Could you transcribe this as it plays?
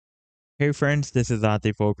Hey friends, this is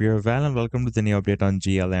Atif. Hope you're well and welcome to the new update on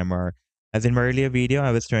GLMR. As in my earlier video,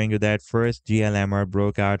 I was showing you that first GLMR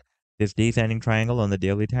broke out this descending triangle on the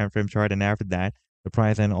daily time frame chart, and after that, the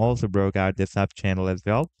price line also broke out this up channel as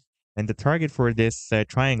well. And the target for this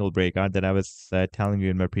triangle breakout that I was telling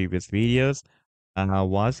you in my previous videos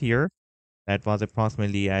was here. That was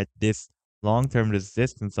approximately at this long-term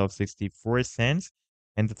resistance of 64 cents.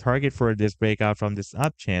 And the target for this breakout from this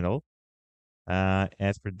up channel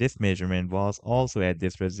as per this measurement was also at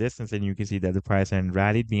this resistance, and you can see that the price line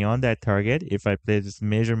rallied beyond that target. If I play this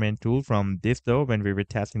measurement tool from this low when we were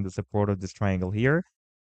testing the support of this triangle here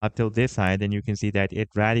up till this high, then you can see that it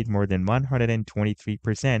rallied more than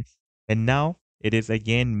 123%, and now it is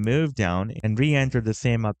again moved down and re-entered the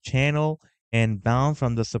same up channel and bound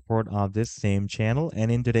from the support of this same channel. And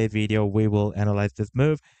in today's video we will analyze this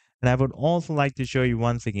move, and I would also like to show you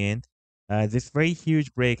once again this very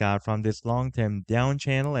huge breakout from this long-term down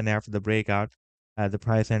channel, and after the breakout, the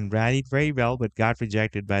price then rallied very well, but got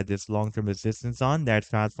rejected by this long-term resistance zone that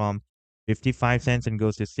starts from 55 cents and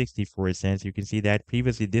goes to 64 cents. You can see that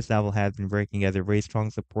previously this level has been working as a very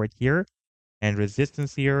strong support here, and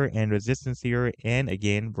resistance here, and resistance here, and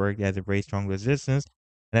again worked as a very strong resistance.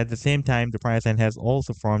 And at the same time, the price line has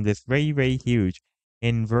also formed this very huge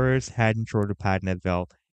inverse head and shoulder pattern as well.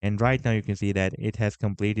 And right now you can see that it has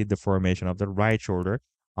completed the formation of the right shoulder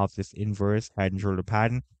of this inverse head and shoulder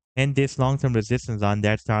pattern. And this long-term resistance on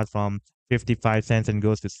that starts from 55 cents and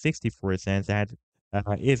goes to 64 cents. That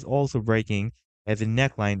is also breaking as a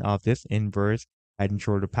neckline of this inverse head and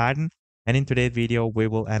shoulder pattern. And in today's video, we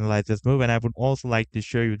will analyze this move. And I would also like to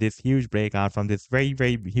show you this huge breakout from this very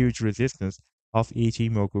huge resistance of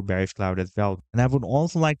Ichimoku bearish cloud as well. And I would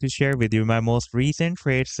also like to share with you my most recent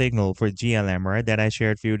trade signal for GLMR that I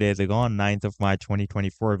shared a few days ago on 9th of March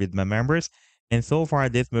 2024 with my members. And so far,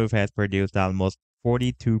 this move has produced almost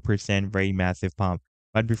 42% very massive pump.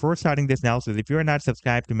 But before starting this analysis, if you are not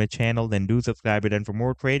subscribed to my channel, then do subscribe it. And for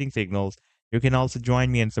more trading signals, you can also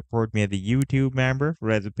join me and support me as a YouTube member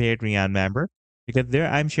or as a Patreon member, because there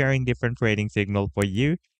I'm sharing different trading signals for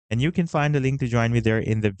you, and you can find the link to join me there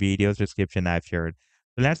in the video's description I've shared.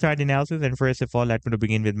 So let's start the analysis, and first of all, let me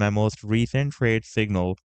begin with my most recent trade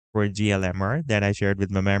signal for GLMR that I shared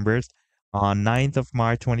with my members on 9th of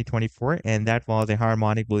March 2024, and that was a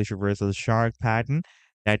harmonic bullish reversal shark pattern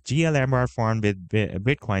that GLMR formed with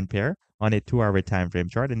Bitcoin pair on a 2-hour time frame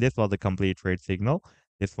chart, and this was a complete trade signal.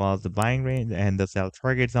 This was the buying range and the sell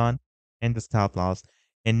target zone and the stop loss.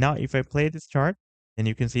 And now if I play this chart, then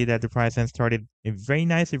you can see that the price then started a very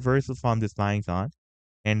nice reversal from this buying zone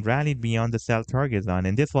and rallied beyond the sell target zone.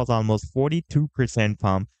 And this was almost 42%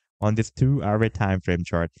 pump on this 2-hour time frame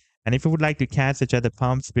chart. And if you would like to catch such other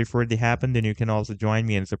pumps before they happen, then you can also join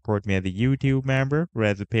me and support me as a YouTube member or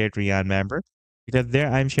as a Patreon member, because there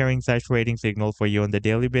I'm sharing such trading signals for you on the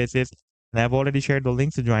daily basis. And I've already shared the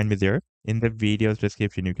links to join me there in the video's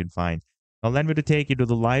description you can find. Now let me to take you to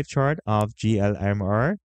the live chart of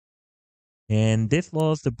GLMR. And this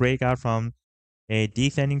was the breakout from a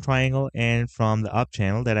descending triangle and from the up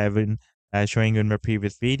channel that I've been showing you in my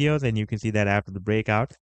previous videos. And you can see that after the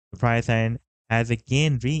breakout, the price line has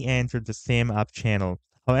again re-entered the same up channel.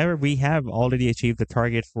 However, we have already achieved the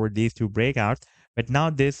target for these two breakouts, but now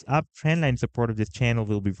this up trend line support of this channel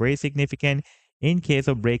will be very significant. In case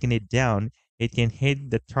of breaking it down, it can hit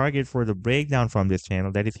the target for the breakdown from this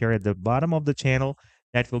channel, that is here at the bottom of the channel.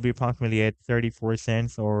 That will be approximately at 34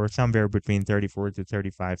 cents or somewhere between 34 to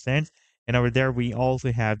 35 cents. And over there, we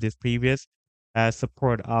also have this previous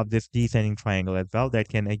support of this descending triangle as well that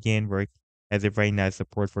can again work as a very nice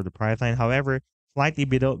support for the price line. However, slightly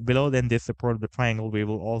below than this support of the triangle, we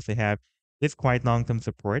will also have this quite long-term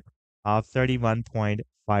support of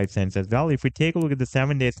 31.5 cents as well. If we take a look at the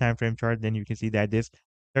 7 days time frame chart, then you can see that this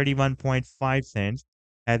 31.5 cents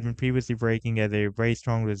has been previously breaking as a very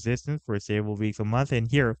strong resistance for several weeks or months, and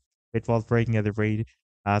here it was breaking as a very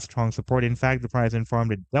strong support. In fact, the price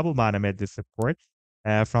informed a double bottom at this support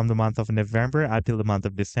from the month of November until the month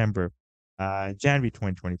of December. January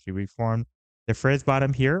 2023, we formed the first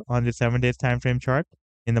bottom here on the 7 days time frame chart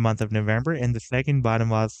in the month of November, and the second bottom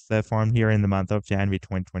was formed here in the month of January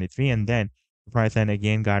 2023, and then the price then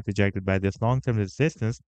again got rejected by this long-term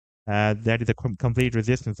resistance. That is a complete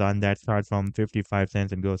resistance on that starts from 55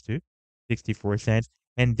 cents and goes to 64 cents.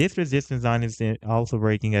 And this resistance on is also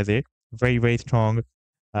working as a very strong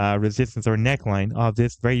resistance or neckline of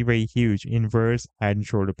this very huge inverse head and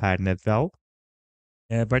shoulder pattern as well.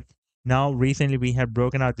 But now recently we have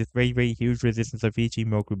broken out this very huge resistance of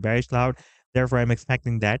Ichimoku bearish cloud. Therefore, I'm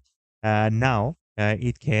expecting that now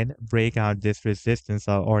it can break out this resistance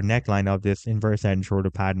or neckline of this inverse head and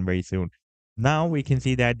shoulder pattern very soon. Now we can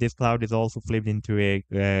see that this cloud is also flipped into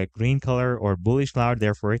a green color or bullish cloud.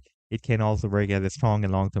 Therefore, it can also work as a strong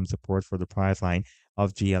and long-term support for the price line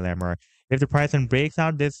of GLMR. If the price line breaks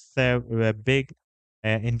out this big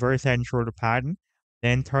inverse head and shoulder pattern,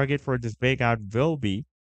 then target for this breakout will be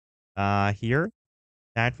here.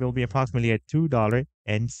 That will be approximately at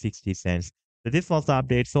 $2.60. So this was the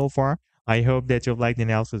update so far. I hope that you've liked the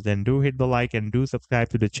analysis. Then do hit the like and do subscribe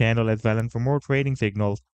to the channel as well. And for more trading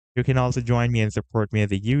signals, you can also join me and support me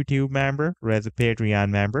as a YouTube member or as a Patreon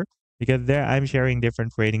member, because there I'm sharing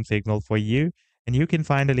different trading signals for you. And you can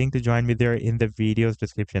find a link to join me there in the video's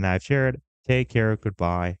description I've shared. Take care.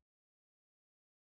 Goodbye.